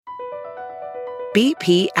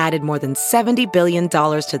BP added more than $70 billion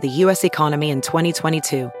to the U.S. economy in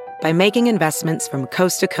 2022 by making investments from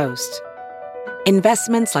coast to coast.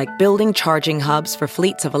 Investments like building charging hubs for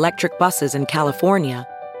fleets of electric buses in California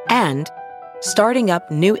and starting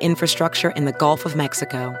up new infrastructure in the Gulf of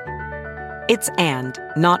Mexico. It's and,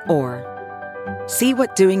 not or. See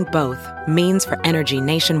what doing both means for energy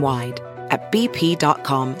nationwide at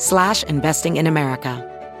bp.com/investing in America.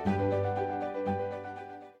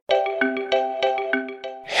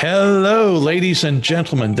 Hello, ladies and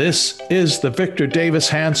gentlemen. This is the Victor Davis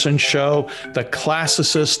Hanson Show, the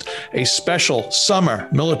Classicist, a special summer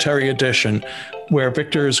military edition, where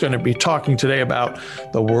Victor is going to be talking today about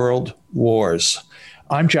the world wars.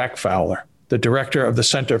 I'm Jack Fowler, the director of the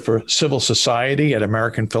Center for Civil Society at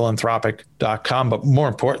AmericanPhilanthropic.com. But more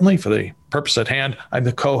importantly, for the purpose at hand, I'm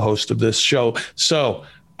the co-host of this show. So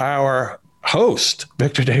our host,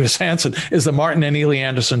 Victor Davis Hanson, is the Martin and Ely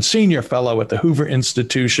Anderson Senior Fellow at the Hoover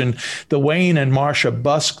Institution, the Wayne and Marcia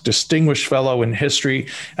Busk Distinguished Fellow in History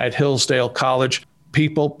at Hillsdale College.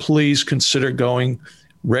 People, please consider going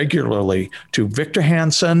regularly to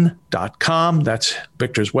victorhanson.com. That's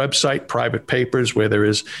Victor's website, private papers, where there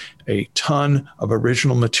is a ton of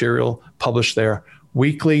original material published there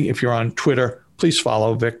weekly. If you're on Twitter, please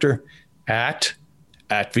follow Victor at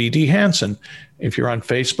VD Hanson. If you're on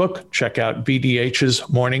Facebook, check out VDH's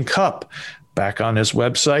Morning Cup. Back on his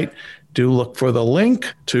website, do look for the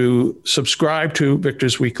link to subscribe to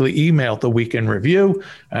Victor's weekly email, The Week in Review,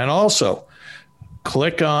 and also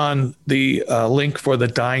click on the link for The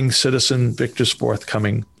Dying Citizen, Victor's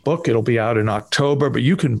forthcoming book. It'll be out in October, but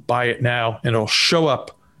you can buy it now, and it'll show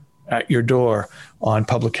up at your door on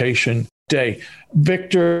publication day.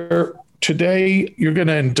 Victor, today you're going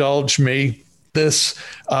to indulge me this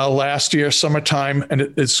last year, summertime, and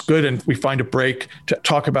it's good, and we find a break to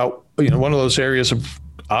talk about one of those areas of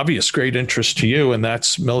obvious great interest to you, and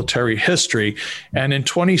that's military history. And in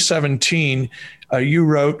 2017, you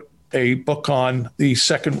wrote a book on the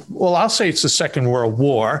I'll say it's the Second World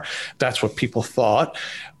War. That's what people thought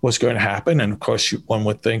was going to happen. And of course, one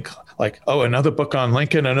would think like, oh, another book on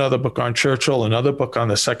Lincoln, another book on Churchill, another book on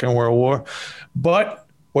the Second World War. But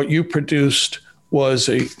what you produced was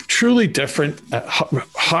a truly different,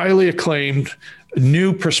 highly acclaimed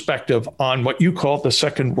new perspective on what you call the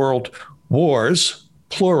Second World Wars,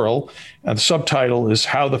 plural, and the subtitle is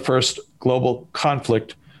How the First Global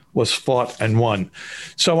Conflict Was Fought and Won.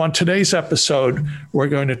 So on today's episode, we're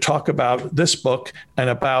going to talk about this book and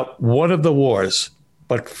about one of the wars.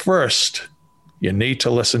 But first, you need to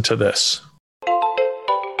listen to this.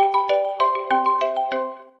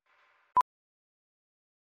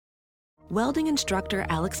 Welding instructor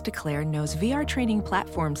Alex DeClaire knows VR training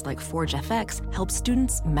platforms like Forge FX help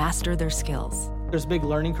students master their skills. There's a big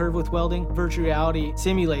learning curve with welding. Virtual reality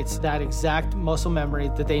simulates that exact muscle memory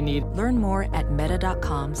that they need. Learn more at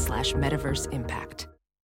meta.com/metaverseimpact.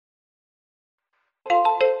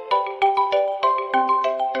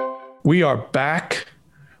 We are back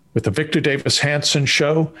with the Victor Davis Hanson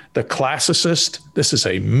Show, the Classicist. This is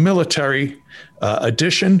a military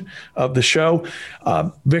edition of the show.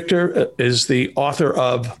 Victor is the author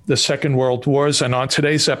of The Second World Wars. And on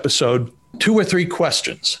today's episode, 2 or 3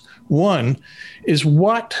 questions. One is,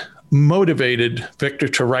 what motivated Victor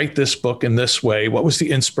to write this book in this way? What was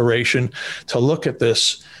the inspiration to look at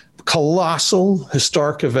this colossal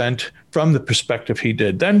historic event from the perspective he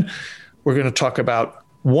did? Then we're going to talk about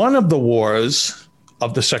one of the wars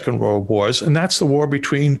of the Second World Wars, and that's the war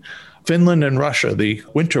between Finland and Russia, the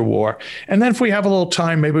Winter War. And then if we have a little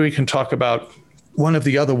time, maybe we can talk about one of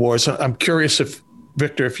the other wars. I'm curious if,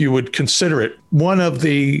 Victor, if you would consider it one of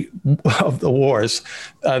the wars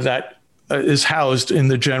that is housed in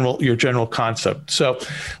your general concept. So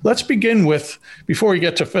let's begin with, before we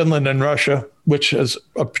get to Finland and Russia, which has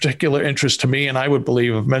a particular interest to me, and I would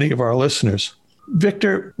believe of many of our listeners.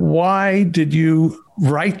 Victor, why did you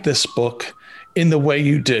write this book in the way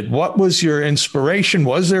you did? What was your inspiration?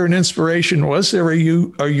 Was there an inspiration? Was there a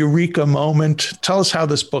eureka moment? Tell us how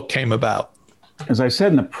this book came about. As I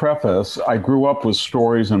said in the preface, I grew up with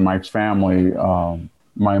stories in my family.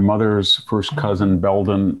 My mother's first cousin,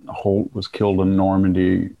 Belden Holt, was killed in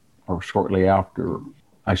Normandy, or shortly after.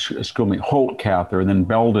 Holt Cather, and then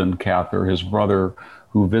Belden Cather, his brother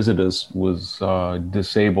who visited us, was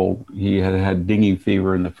disabled. He had had dengue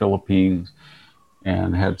fever in the Philippines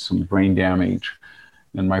and had some brain damage.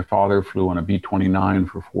 And my father flew on a B-29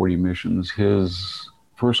 for 40 missions. His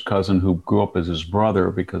first cousin, who grew up as his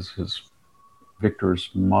brother because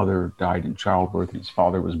Victor's mother died in childbirth and his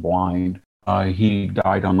father was blind, he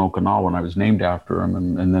died on Okinawa, and I was named after him.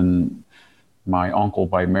 And then My uncle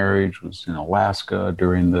by marriage was in Alaska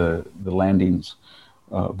during the landings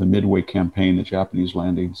of the Midway campaign, the Japanese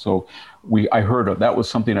landing. So I heard of that was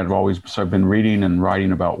something so I've been reading and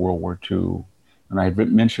writing about World War II. And I had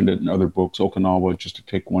mentioned it in other books, Okinawa, just to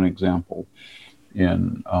take one example,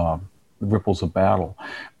 in The Ripples of Battle.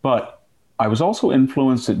 But I was also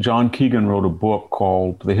influenced that John Keegan wrote a book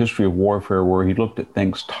called The History of Warfare, where he looked at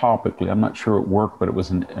things topically. I'm not sure it worked, but it was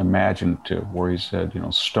an imaginative, where he said,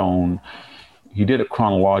 stone. He did it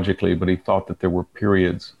chronologically, but he thought that there were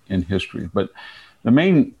periods in history. But the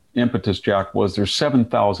main impetus, Jack, was there's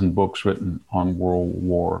 7,000 books written on World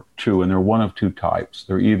War II, and they're one of two types.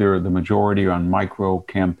 They're either the majority on micro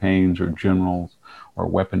campaigns or generals or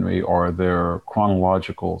weaponry, or they're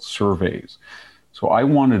chronological surveys. So I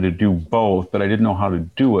wanted to do both, but I didn't know how to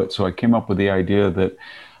do it. So I came up with the idea that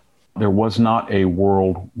there was not a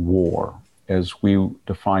world war as we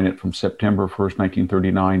define it from September 1st,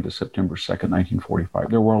 1939 to September 2nd, 1945.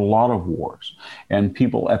 There were a lot of wars. And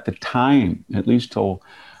people at the time, at least till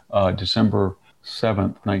December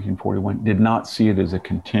 7th, 1941, did not see it as a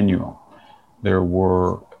continuum. There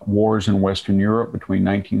were wars in Western Europe between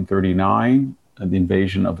 1939 and the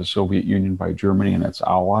invasion of the Soviet Union by Germany and its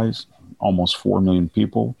allies, almost 4 million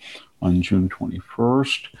people, on June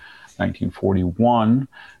 21st, 1941.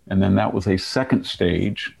 And then that was a second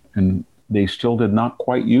stage, and they still did not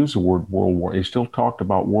quite use the word World War. They still talked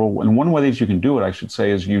about World War. And one way that you can do it, I should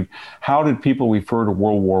say, is how did people refer to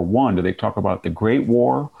World War I? Did they talk about the Great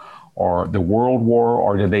War or the World War,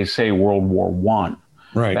 or did they say World War I?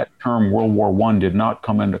 Right. That term World War I did not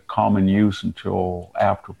come into common use until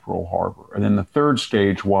after Pearl Harbor. And then the third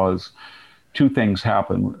stage was two things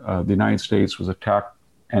happened. The United States was attacked,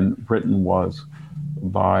 and Britain was,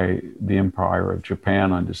 by the Empire of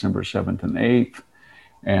Japan on December 7th and 8th.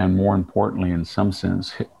 And more importantly, in some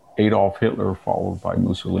sense, Adolf Hitler, followed by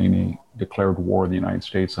Mussolini, declared war in the United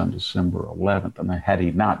States on December 11th. And had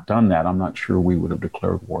he not done that, I'm not sure we would have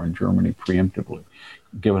declared war in Germany preemptively,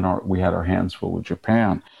 given we had our hands full with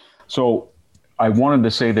Japan. So I wanted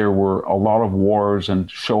to say there were a lot of wars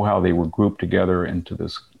and show how they were grouped together into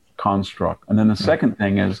this construct. And then the second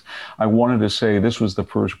thing is, I wanted to say this was the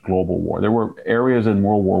first global war. There were areas in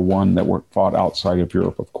World War I that were fought outside of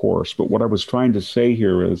Europe, of course. But what I was trying to say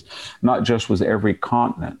here is not just was every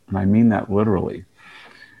continent, and I mean that literally,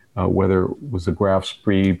 whether it was the Graf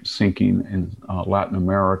Spee sinking in Latin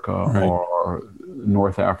America, right, or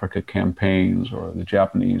North Africa campaigns, or the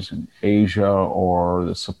Japanese in Asia, or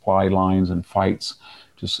the supply lines and fights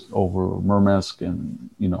just over Murmansk and,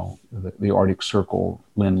 the Arctic Circle,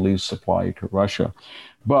 Lend-Lease supply to Russia.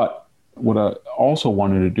 But what I also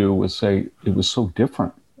wanted to do was say it was so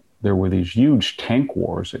different. There were these huge tank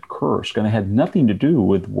wars at Kursk, and it had nothing to do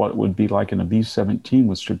with what would be like in a B-17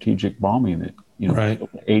 with strategic bombing that, right,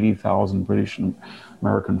 80,000 British and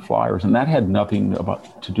American flyers. And that had nothing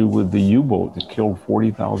to do with the U-boat that killed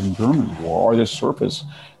 40,000 German war, or the surface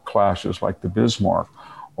clashes like the Bismarck,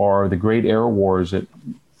 or the great air wars at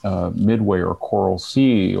Midway or Coral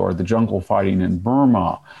Sea, or the jungle fighting in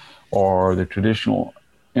Burma, or the traditional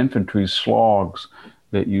infantry slogs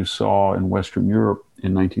that you saw in Western Europe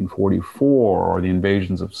in 1944, or the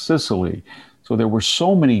invasions of Sicily. So there were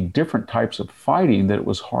so many different types of fighting that it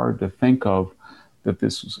was hard to think of that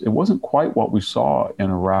it wasn't quite what we saw in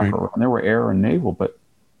Iraq. Right. There were air and naval, but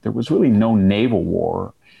there was really no naval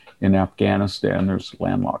war in Afghanistan. There's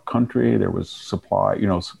landlocked country. There was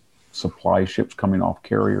supply ships coming off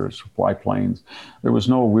carriers, supply planes. There was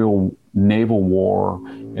no real naval war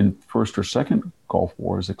in first or second Gulf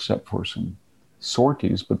Wars, except for some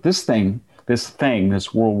sorties. But this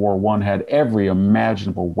World War I, had every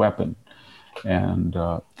imaginable weapon and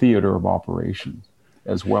theater of operations,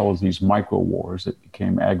 as well as these micro wars that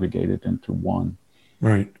became aggregated into one.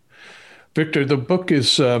 Right. Victor, the book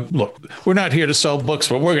is, look, we're not here to sell books,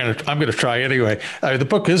 but I'm going to try anyway. The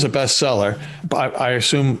book is a bestseller. I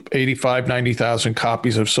assume 90,000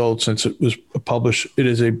 copies have sold since it was published. It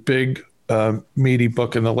is a big, meaty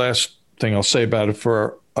book. And the last thing I'll say about it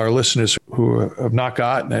for our listeners who have not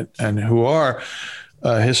gotten it and who are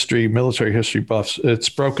military history buffs, it's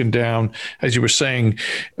broken down, as you were saying,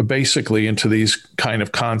 basically into these kind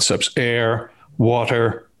of concepts: air,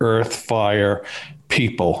 water, earth, fire,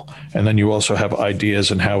 people, and then you also have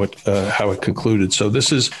ideas and how it concluded. So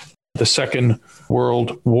this is the Second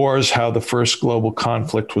World Wars, how the first global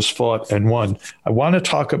conflict was fought and won. I want to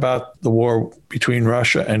talk about the war between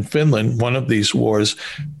Russia and Finland, one of these wars,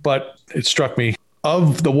 but it struck me,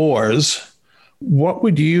 of the wars, what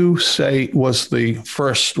would you say was the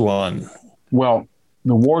first one? Well,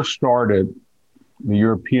 the war started, the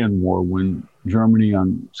European war, when Germany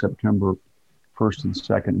on September First and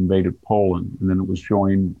Second invaded Poland, and then it was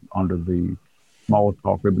joined under the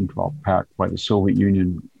Molotov-Ribbentrop Pact by the Soviet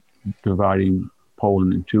Union, dividing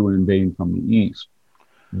Poland in two and invading from the east.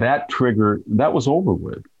 That was over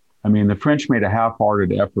with. I mean, the French made a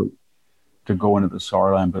half-hearted effort to go into the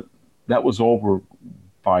Saarland, but that was over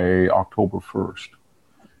by October 1st.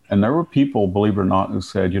 And there were people, believe it or not, who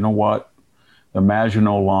said, you know what? The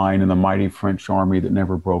Maginot Line and the mighty French army that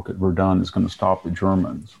never broke at Verdun is going to stop the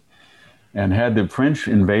Germans. And had the French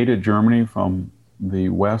invaded Germany from the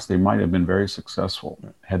west, they might have been very successful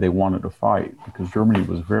had they wanted to fight, because Germany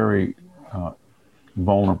was very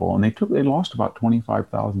vulnerable. And they lost about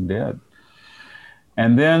 25,000 dead.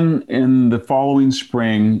 And then in the following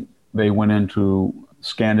spring, they went into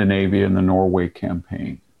Scandinavia and the Norway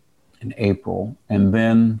campaign in April. And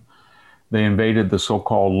then they invaded the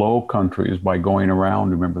so-called Low Countries by going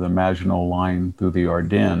around, remember, the Maginot Line through the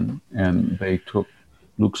Ardennes. And they took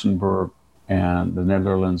Luxembourg and the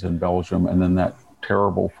Netherlands and Belgium, and then that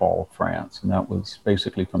terrible fall of France. And that was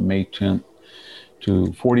basically from May 10th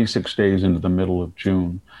to 46 days into the middle of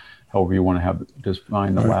June, however you want to have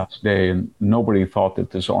define the last day. And nobody thought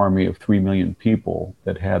that this army of 3 million people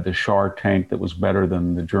that had the Char tank that was better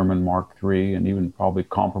than the German Mark III and even probably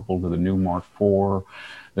comparable to the new Mark IV,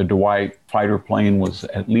 the Dwight fighter plane was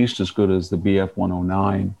at least as good as the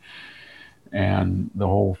Bf-109, and the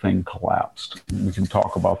whole thing collapsed. We can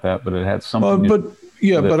talk about that, but it had something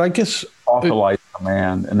but I guess authorized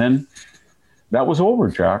command. And then that was over,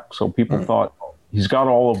 Jack. So people thought, he's got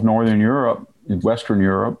all of Northern Europe, Western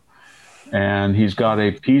Europe, and he's got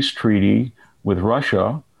a peace treaty with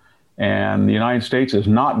Russia, and the United States is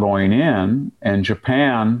not going in, and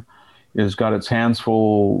Japan has got its hands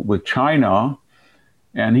full with China,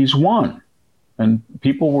 and he's won. And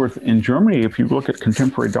people were in Germany, if you look at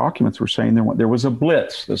contemporary documents, were saying there was a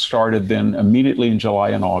blitz that started then immediately in July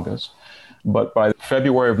and August. But by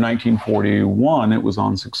February of 1941, it was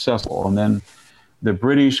unsuccessful. And then the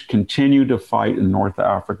British continued to fight in North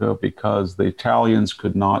Africa because the Italians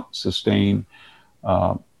could not sustain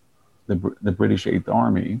the British Eighth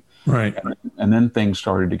Army. Right. And then things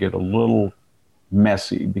started to get a little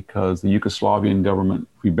messy because the Yugoslavian government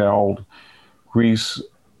rebelled. Greece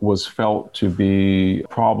was felt to be a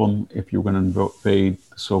problem if you were going to invade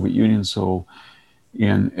the Soviet Union. So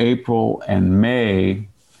in April and May,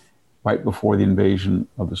 right before the invasion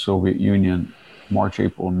of the Soviet Union, March,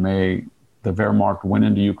 April, and May, the Wehrmacht went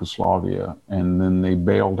into Yugoslavia, and then they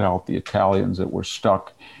bailed out the Italians that were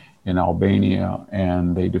stuck in Albania,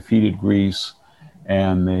 and they defeated Greece,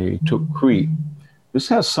 and they took Crete. This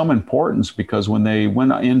has some importance because when they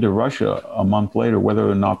went into Russia a month later, whether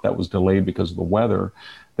or not that was delayed because of the weather,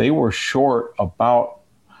 they were short about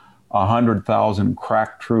 100,000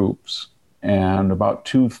 crack troops and about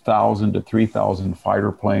 2,000 to 3,000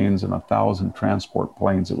 fighter planes and 1,000 transport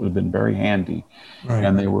planes. It would have been very handy. Right.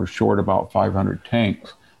 And they were short about 500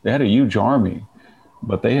 tanks. They had a huge army,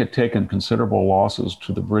 but they had taken considerable losses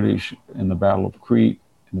to the British in the Battle of Crete,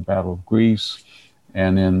 in the Battle of Greece,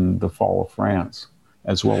 and in the fall of France,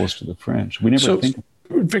 as well as to the French. We never think.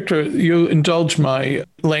 Victor, you indulge my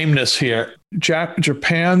lameness here.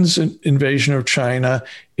 Japan's invasion of China,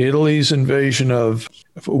 Italy's invasion of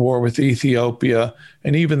war with Ethiopia,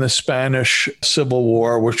 and even the Spanish Civil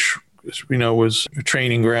War, which, as we know, was a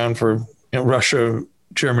training ground for Russia,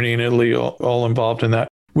 Germany, and Italy, all involved in that.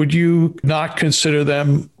 Would you not consider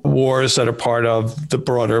them wars that are part of the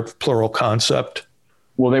broader plural concept?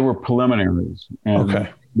 Well, they were preliminaries. And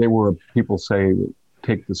they were, people say,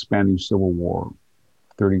 take the Spanish Civil War,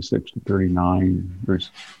 36 to 39.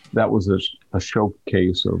 That was a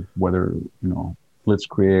showcase of whether,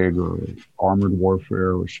 blitzkrieg or armored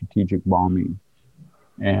warfare or strategic bombing.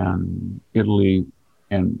 And Italy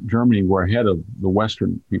and Germany were ahead of the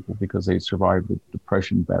Western people because they survived the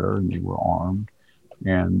Depression better and they were armed.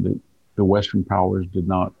 And the Western powers did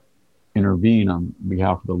not intervene on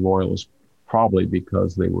behalf of the loyalists, probably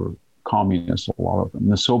because they were communists, a lot of them.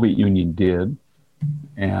 The Soviet Union did.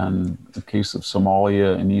 And the case of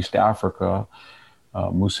Somalia and East Africa,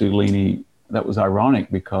 Mussolini, that was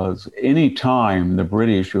ironic because any time the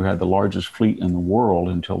British, who had the largest fleet in the world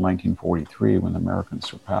until 1943, when the Americans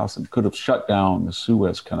surpassed them, could have shut down the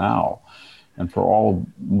Suez Canal. And for all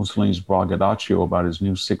Mussolini's braggadocio about his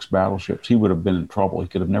new 6 battleships, he would have been in trouble. He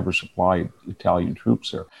could have never supplied Italian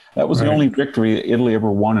troops there. That was the only victory Italy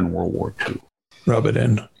ever won in World War II. Rub it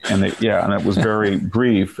in. And and it was very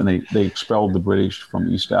brief, and they expelled the British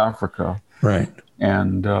from East Africa. Right.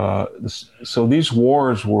 And so these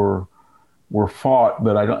wars were fought,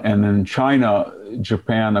 but and in China,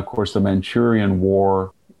 Japan, of course, the Manchurian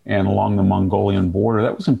War, and along the Mongolian border,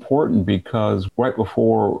 that was important because right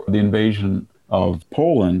before the invasion of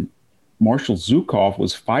Poland, Marshal Zhukov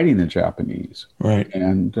was fighting the Japanese. Right.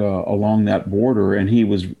 And along that border, and he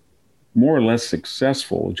was more or less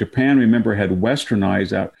successful. Japan, remember, had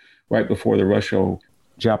westernized out right before the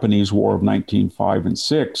Russo-Japanese War of 1905 and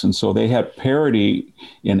 6. And so they had parity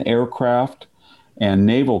in aircraft and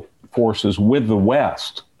naval forces with the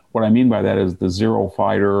West. What I mean by that is the Zero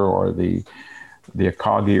fighter or the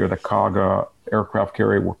Akagi or the Kaga aircraft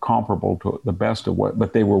carrier were comparable to the best of what,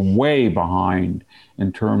 but they were way behind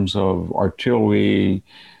in terms of artillery,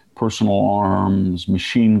 personal arms,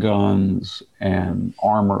 machine guns, and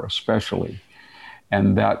armor especially.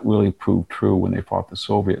 And that really proved true when they fought the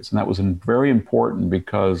Soviets. And that was very important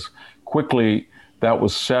because quickly that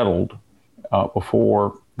was settled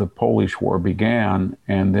before the Polish War began.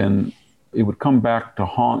 And then it would come back to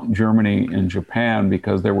haunt Germany and Japan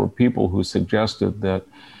because there were people who suggested that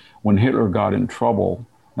when Hitler got in trouble,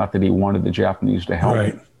 not that he wanted the Japanese to help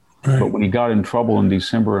him, but when he got in trouble in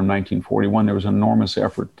December of 1941, there was an enormous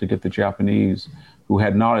effort to get the Japanese, who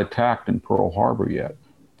had not attacked in Pearl Harbor yet,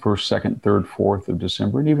 1st, 2nd, 3rd, 4th of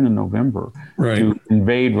December, and even in November, to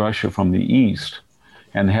invade Russia from the east.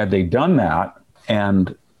 And had they done that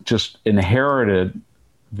and just inherited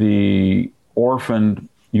the orphaned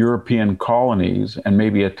European colonies and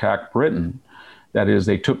maybe attacked Britain, that is,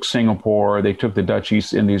 they took Singapore, they took the Dutch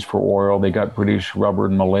East Indies for oil, they got British rubber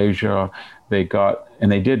in Malaysia,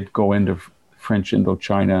 and they did go into French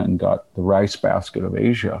Indochina and got the rice basket of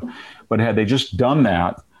Asia. But had they just done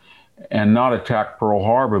that and not attacked Pearl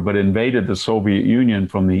Harbor, but invaded the Soviet Union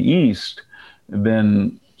from the east,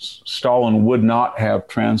 then Stalin would not have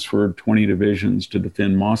transferred 20 divisions to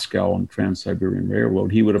defend Moscow on Trans-Siberian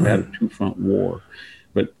Railroad. He would have had a two-front war.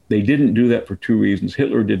 But they didn't do that for two reasons.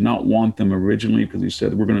 Hitler did not want them originally because he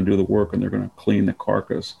said, we're going to do the work and they're going to clean the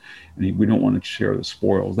carcass. And we don't want to share the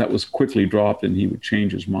spoils. That was quickly dropped and he would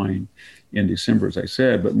change his mind in December, as I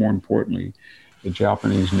said. But more importantly, the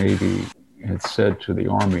Japanese Navy had said to the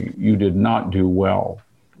Army, you did not do well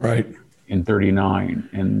in 39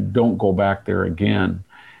 and don't go back there again.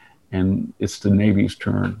 And it's the Navy's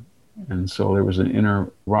turn. And so there was an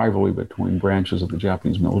inner rivalry between branches of the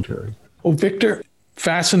Japanese military. Well, Victor,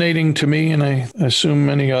 fascinating to me, and I assume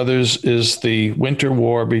many others, is the Winter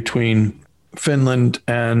War between Finland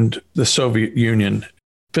and the Soviet Union.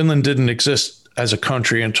 Finland didn't exist as a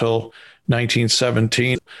country until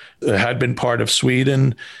 1917. It had been part of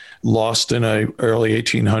Sweden, lost in the early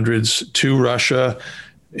 1800s to Russia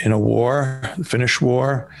in a war, the Finnish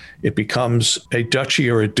War. It becomes a duchy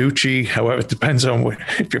or a duchy, however, it depends on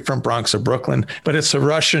if you're from Bronx or Brooklyn, but it's a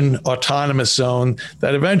Russian autonomous zone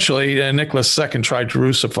that eventually Nicholas II tried to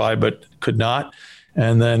Russify, but could not.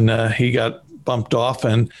 And then he got bumped off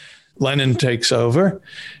and Lenin takes over.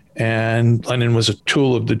 And Lenin was a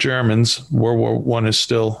tool of the Germans. World War I is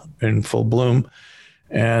still in full bloom.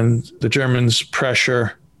 And the Germans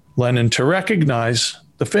pressure Lenin to recognize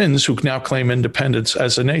the Finns, who now claim independence,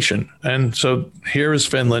 as a nation. And so here is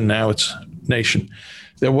Finland, now it's a nation.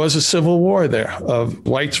 There was a civil war there of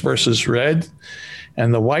whites versus red,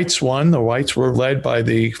 and the whites won. The whites were led by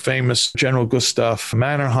the famous General Gustav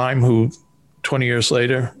Mannerheim, who 20 years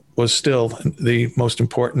later was still the most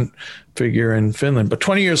important figure in Finland. But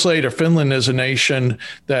 20 years later, Finland is a nation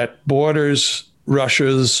that borders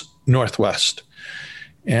Russia's northwest.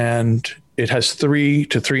 And it has 3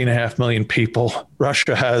 to 3.5 million people.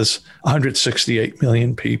 Russia has 168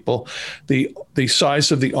 million people. The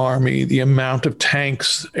size of the army, the amount of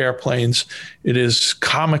tanks, airplanes, it is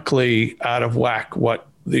comically out of whack what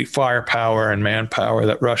the firepower and manpower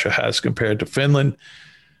that Russia has compared to Finland.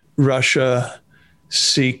 Russia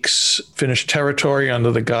seeks Finnish territory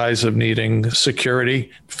under the guise of needing security.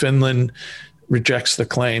 Finland rejects the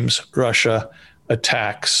claims. Russia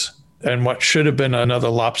attacks. And what should have been another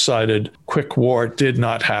lopsided quick war did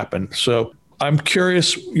not happen. So I'm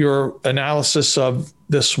curious your analysis of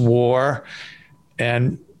this war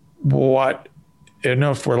and what, I don't know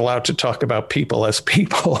if we're allowed to talk about people as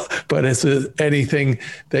people, but is there anything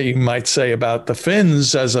that you might say about the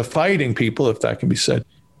Finns as a fighting people, if that can be said?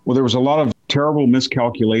 Well, there was a lot of terrible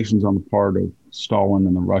miscalculations on the part of Stalin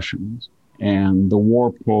and the Russians. And the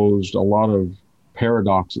war posed a lot of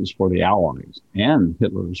paradoxes for the Allies and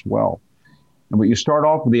Hitler as well. But you start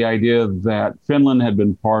off with the idea that Finland had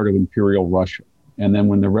been part of Imperial Russia. And then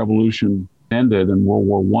when the revolution ended and World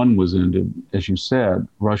War I was ended, as you said,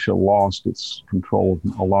 Russia lost its control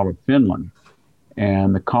of a lot of Finland.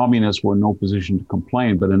 And the communists were in no position to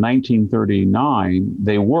complain. But in 1939,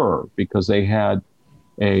 they were, because they had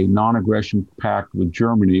a non-aggression pact with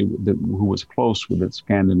Germany, who was close with its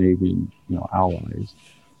Scandinavian allies.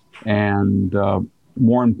 And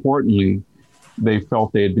more importantly, they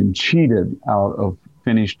felt they had been cheated out of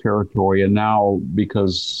Finnish territory. And now,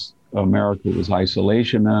 because America was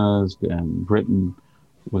isolationist and Britain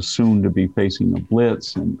was soon to be facing a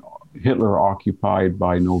blitz, and Hitler occupied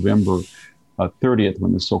by November 30th,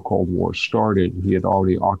 when the so-called war started, he had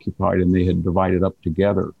already occupied and they had divided up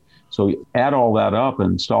together. So add all that up,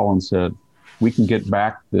 and Stalin said, we can get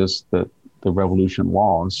back this that the revolution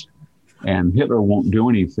lost, and Hitler won't do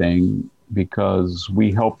anything because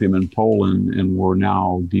we helped him in Poland and we're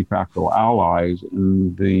now de facto allies,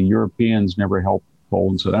 and the Europeans never helped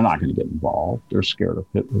Poland, so they're not going to get involved. They're scared of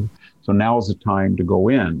Hitler. So now is the time to go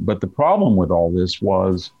in. But the problem with all this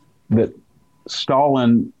was that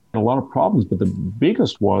Stalin had a lot of problems, but the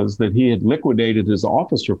biggest was that he had liquidated his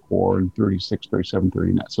officer corps in 36, 37,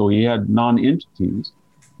 39. So he had non-entities.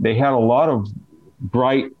 They had a lot of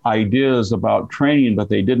bright ideas about training, but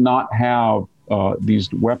they did not have these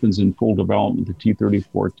weapons in full development, the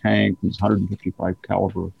T-34 tank, these 155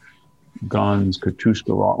 caliber guns, Katyusha,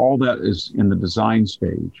 all that is in the design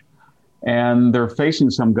stage. And they're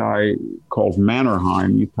facing some guy called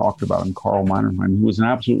Mannerheim. You talked about him, Karl Mannerheim, who was an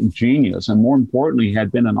absolute genius. And more importantly,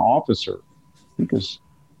 had been an officer, because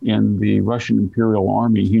in the Russian Imperial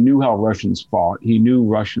Army, he knew how Russians fought. He knew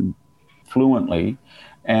Russian fluently,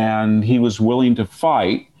 and he was willing to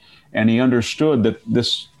fight. And he understood that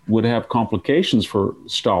this would have complications for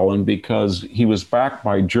Stalin because he was backed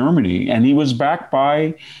by Germany and he was backed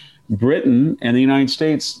by Britain and the United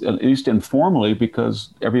States, at least informally,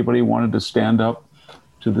 because everybody wanted to stand up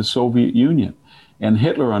to the Soviet Union. And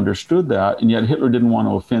Hitler understood that, and yet Hitler didn't want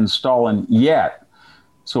to offend Stalin yet.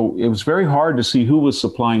 So it was very hard to see who was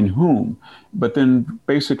supplying whom. But then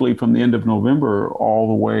basically from the end of November all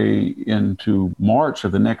the way into March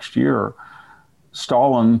of the next year,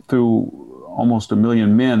 Stalin threw almost 1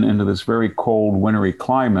 million men into this very cold, wintry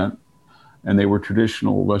climate. And they were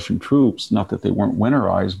traditional Russian troops. Not that they weren't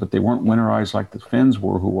winterized, but they weren't winterized like the Finns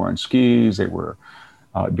were, who were on skis. They were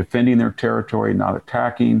defending their territory, not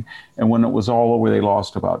attacking. And when it was all over, they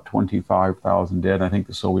lost about 25,000 dead. I think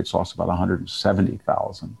the Soviets lost about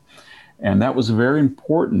 170,000. And that was very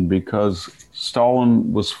important because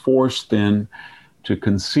Stalin was forced then to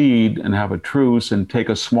concede and have a truce and take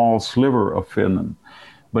a small sliver of Finland.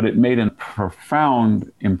 But it made a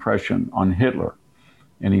profound impression on Hitler.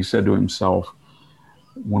 And he said to himself,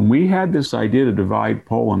 when we had this idea to divide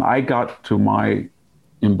Poland, I got to my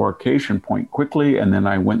embarkation point quickly, and then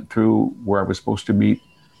I went through where I was supposed to meet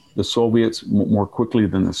the Soviets more quickly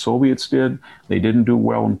than the Soviets did. They didn't do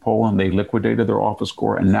well in Poland. They liquidated their office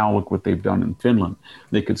corps, and now look what they've done in Finland.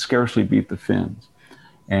 They could scarcely beat the Finns.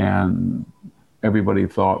 And everybody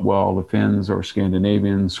thought, well, the Finns are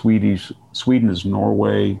Scandinavian, Sweden is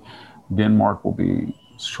Norway, Denmark will be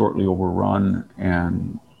shortly overrun,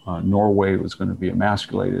 and Norway was going to be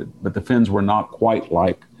emasculated. But the Finns were not quite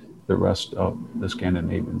like the rest of the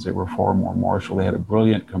Scandinavians. They were far more martial. They had a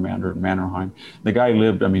brilliant commander in Mannerheim. The guy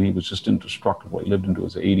lived, he was just indestructible. He lived into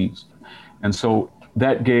his 80s. And so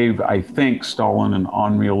that gave, I think, Stalin an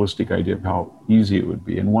unrealistic idea of how easy it would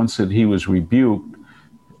be. And once that he was rebuked,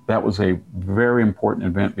 that was a very important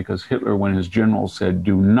event, because Hitler, when his generals said,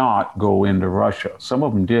 do not go into Russia, some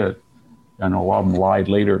of them did. I know a lot of them lied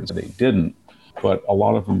later and said they didn't, but a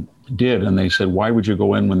lot of them did. And they said, why would you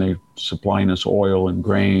go in when they're supplying us oil and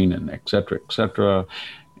grain and et cetera, et cetera?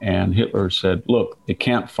 And Hitler said, look, they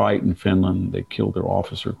can't fight in Finland. They killed their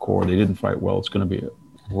officer corps. They didn't fight well. It's going to be a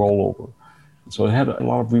rollover. So it had a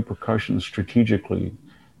lot of repercussions strategically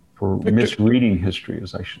for misreading history,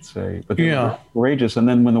 as I should say. But they were courageous. And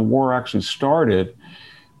then when the war actually started,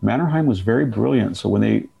 Mannerheim was very brilliant. So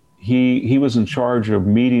when he was in charge of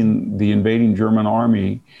meeting the invading German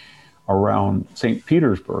army around St.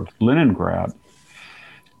 Petersburg, Leningrad.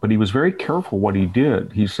 But he was very careful what he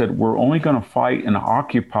did. He said, we're only going to fight in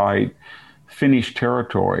occupied Finnish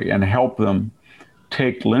territory and help them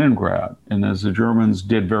take Leningrad. And as the Germans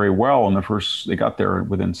did very well they got there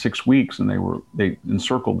within 6 weeks, and they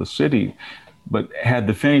encircled the city. But had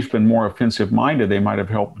the Finnish been more offensive minded, they might have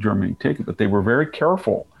helped Germany take it. But they were very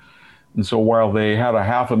careful. And so while they had a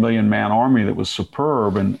 500,000 man army that was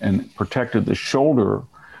superb and protected the shoulder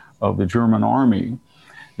of the German army,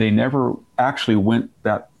 they never actually went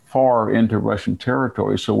that far into Russian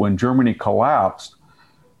territory. So when Germany collapsed,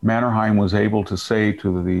 Mannerheim was able to say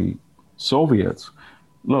to the Soviets,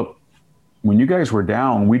 look, when you guys were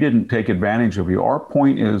down, we didn't take advantage of you. Our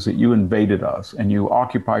point is that you invaded us and you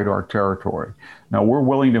occupied our territory. Now, we're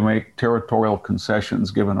willing to make territorial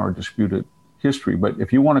concessions given our disputed history, but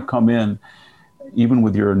if you want to come in, even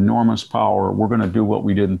with your enormous power, we're going to do what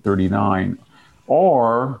we did in 39.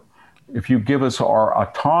 Or if you give us our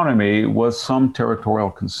autonomy with some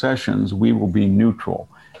territorial concessions, we will be neutral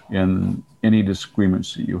in any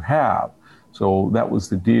disagreements that you have. So that was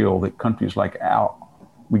the deal that countries like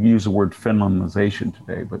we use the word Finlandization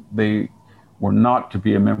today, but they were not to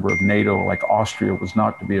be a member of NATO, like Austria was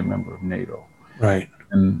not to be a member of NATO. Right.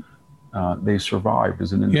 And they survived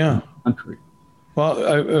as an independent country.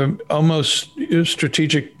 Well, almost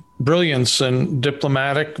strategic brilliance and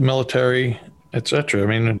diplomatic, military, etc. I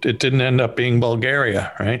mean, it didn't end up being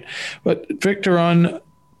Bulgaria, right? But Victor, on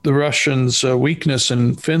the Russians' weakness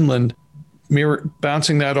in Finland,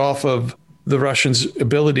 bouncing that off of the Russians'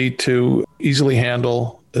 ability to easily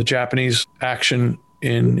handle the Japanese action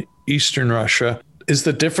in Eastern Russia, is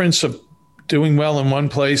the difference of doing well in one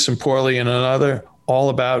place and poorly in another all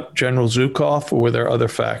about General Zhukov, or were there other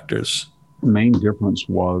factors? The main difference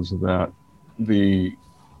was that the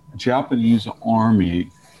Japanese army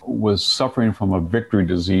was suffering from a victory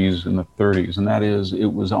disease in the 30s, and that is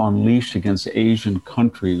it was unleashed against Asian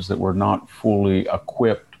countries that were not fully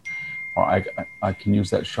equipped, or I can use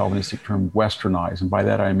that chauvinistic term, westernized, and by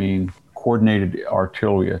that I mean coordinated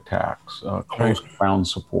artillery attacks, close ground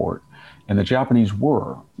support. And the Japanese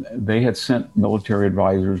were. They had sent military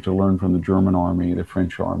advisors to learn from the German army, the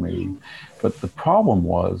French army. But the problem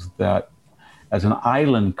was that as an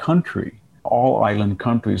island country, all island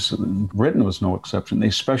countries, Britain was no exception, they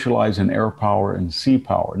specialize in air power and sea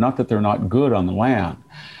power. Not that they're not good on the land,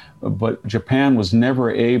 but Japan was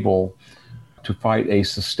never able to fight a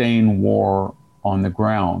sustained war on the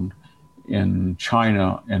ground in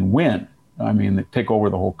China and win. I mean, they take over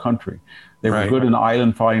the whole country. They were good in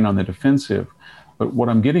island fighting on the defensive. But what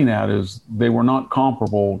I'm getting at is they were not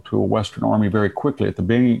comparable to a Western army very quickly. At the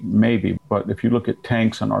beginning, maybe. But if you look at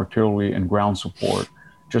tanks and artillery and ground support,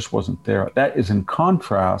 just wasn't there. That is in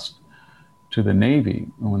contrast to the Navy.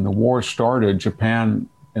 When the war started, Japan,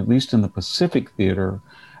 at least in the Pacific theater,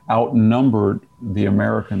 outnumbered the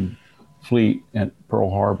American fleet at Pearl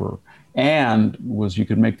Harbor and you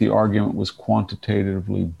could make the argument, was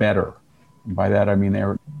quantitatively better. By that, I mean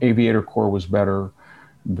their aviator corps was better,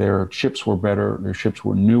 their ships were better, their ships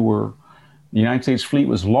were newer. The United States fleet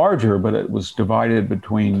was larger, but it was divided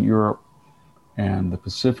between Europe and the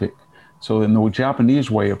Pacific. So in the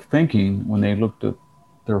Japanese way of thinking, when they looked at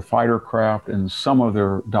their fighter craft and some of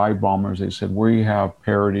their dive bombers, they said, we have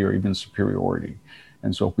parity or even superiority.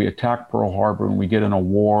 And so if we attack Pearl Harbor and we get in a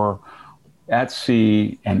war at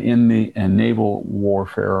sea and in naval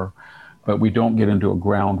warfare, but we don't get into a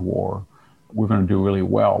ground war, we're going to do really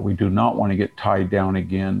well. We do not want to get tied down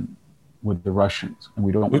again with the Russians, and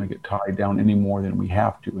we don't want to get tied down any more than we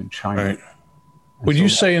have to in China. Right. Would you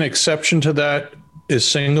say an exception to that is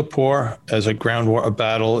Singapore as a ground war, a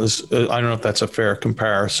battle? Is I don't know if that's a fair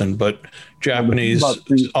comparison, but Japanese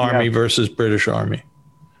army versus British army.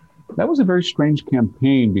 That was a very strange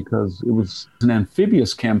campaign because it was an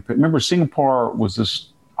amphibious campaign. Remember, Singapore was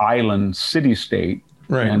this island city-state,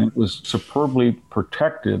 and it was superbly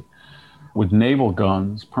protected with naval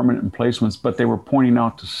guns, permanent emplacements, but they were pointing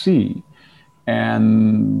out to sea.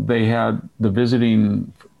 And they had the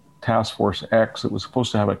visiting Task Force X that was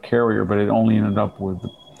supposed to have a carrier, but it only ended up with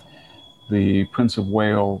the Prince of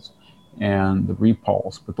Wales and the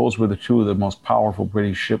Repulse. But those were the two of the most powerful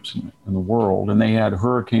British ships in the world. And they had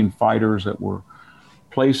Hurricane fighters that were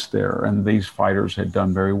placed there, and these fighters had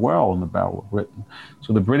done very well in the Battle of Britain.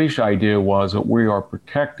 So the British idea was that we are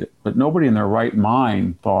protected, but nobody in their right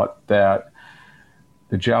mind thought that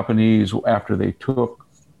the Japanese, after they took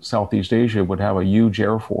Southeast Asia, would have a huge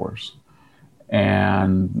air force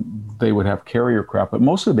and they would have carrier craft, but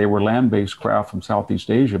mostly they were land-based craft from Southeast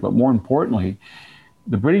Asia. But more importantly,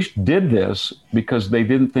 the British did this because they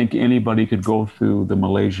didn't think anybody could go through the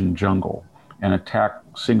Malaysian jungle and attack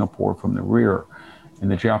Singapore from the rear. And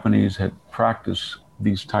the Japanese had practiced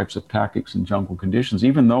these types of tactics in jungle conditions,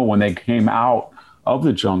 even though when they came out of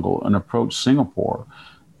the jungle and approached Singapore,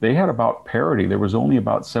 they had about parity. There was only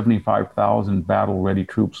about 75,000 battle-ready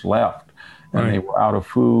troops left, and they were out of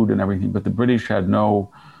food and everything. But the British had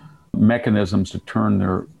no mechanisms to turn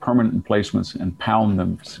their permanent emplacements and pound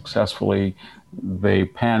them successfully. They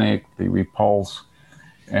panicked, they repulsed,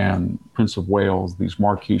 and Prince of Wales, these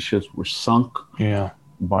marquee ships, were sunk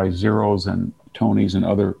by Zeros and Tonys and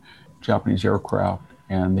other Japanese aircraft,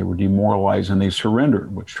 and they were demoralized and they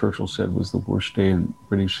surrendered, which Churchill said was the worst day in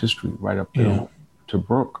British history, right up to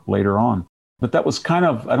Tobruk later on. But that was kind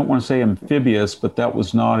of, I don't want to say amphibious, but that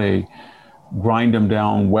was not a grind them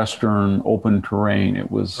down Western open terrain. It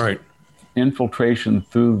was infiltration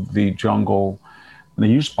through the jungle. And they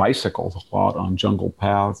used bicycles a lot on jungle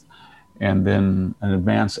paths, and then an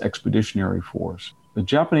advanced expeditionary force. The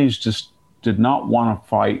Japanese just did not want to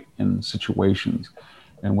fight in situations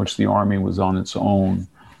in which the Army was on its own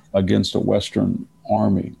against a Western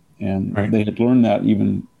army. And they had learned that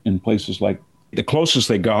even in places like, the closest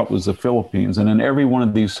they got was the Philippines. And in every one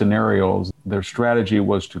of these scenarios, their strategy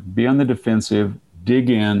was to be on the defensive, dig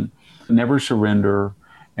in, never surrender,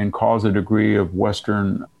 and cause a degree of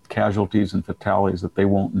Western casualties and fatalities that they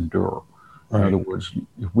won't endure. In other words,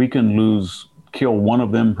 if we can kill one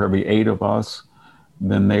of them for every 8 of us,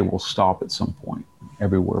 then they will stop at some point,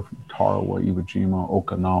 everywhere from Tarawa, Iwo Jima,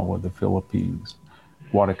 Okinawa, the Philippines,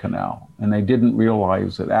 Guadalcanal. And they didn't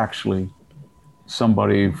realize that actually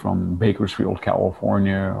somebody from Bakersfield,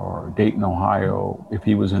 California, or Dayton, Ohio, if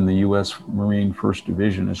he was in the U.S. Marine First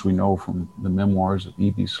Division, as we know from the memoirs of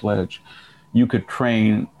E.B. Sledge, you could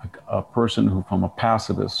train a person who from a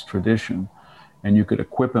pacifist tradition, and you could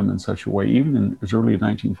equip him in such a way, even in as early as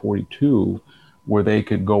 1942, where they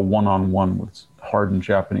could go one-on-one with hardened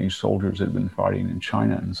Japanese soldiers that had been fighting in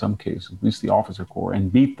China in some cases, at least the officer corps,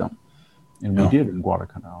 and beat them. And we did in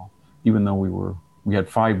Guadalcanal, even though we had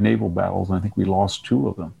 5 naval battles, and I think we lost 2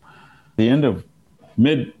 of them. At the end of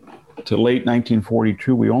mid to late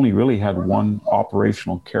 1942, we only really had 1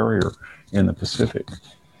 operational carrier in the Pacific.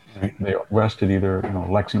 They rested either,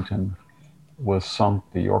 Lexington was sunk,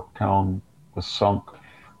 the Yorktown was sunk,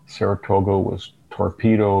 Saratoga was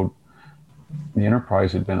torpedoed, the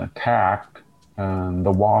Enterprise had been attacked, and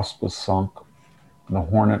the Wasp was sunk, the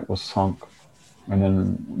Hornet was sunk, and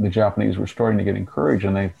then the Japanese were starting to get encouraged,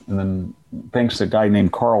 and then thanks to a guy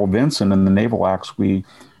named Carl Vinson in the Naval Acts, we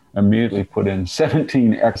immediately put in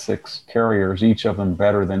 17 X-6 carriers, each of them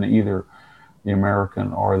better than either the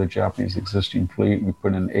American or the Japanese existing fleet. We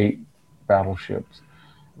put in 8 battleships.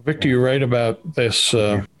 Victor, you write about this,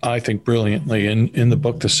 I think, brilliantly in the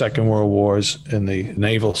book, The Second World Wars, in the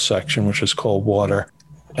naval section, which is called Water.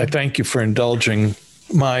 I thank you for indulging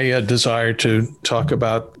my desire to talk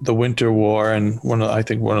about the Winter War, and one of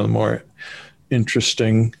the more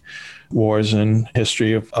interesting wars in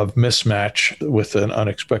history of mismatch with an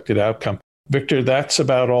unexpected outcome. Victor, that's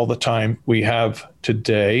about all the time we have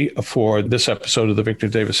today for this episode of the Victor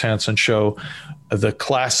Davis Hanson Show, The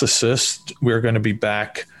Classicist. We're going to be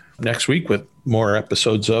back next week with more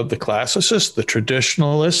episodes of The Classicist, The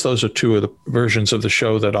Traditionalist. Those are 2 of the versions of the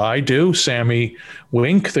show that I do. Sammy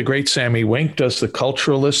Wink, the great Sammy Wink, does The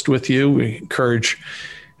Culturalist with you. We encourage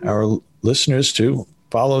our listeners to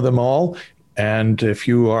follow them all. And if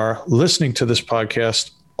you are listening to this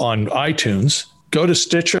podcast on iTunes, go to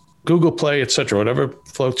Stitcher, Google Play, etc., whatever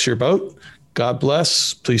floats your boat. God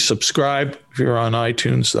bless. Please subscribe. If you're on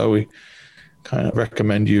iTunes, though, we kind of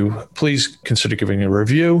recommend you please consider giving a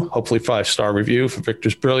review, hopefully 5-star review for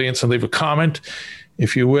Victor's brilliance, and leave a comment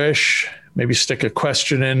if you wish. Maybe stick a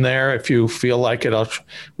question in there if you feel like it.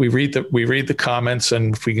 We read the comments,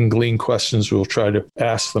 and if we can glean questions, we'll try to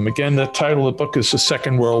ask them. Again, the title of the book is The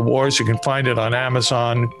Second World Wars. You can find it on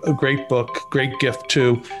Amazon. A great book, great gift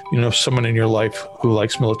to someone in your life who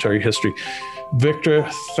likes military history. Victor,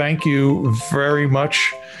 thank you very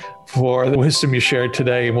much for the wisdom you shared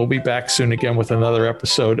today, and we'll be back soon again with another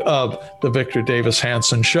episode of the Victor Davis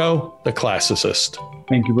Hanson Show, The Classicist.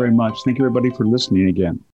 Thank you very much. Thank you, everybody, for listening again.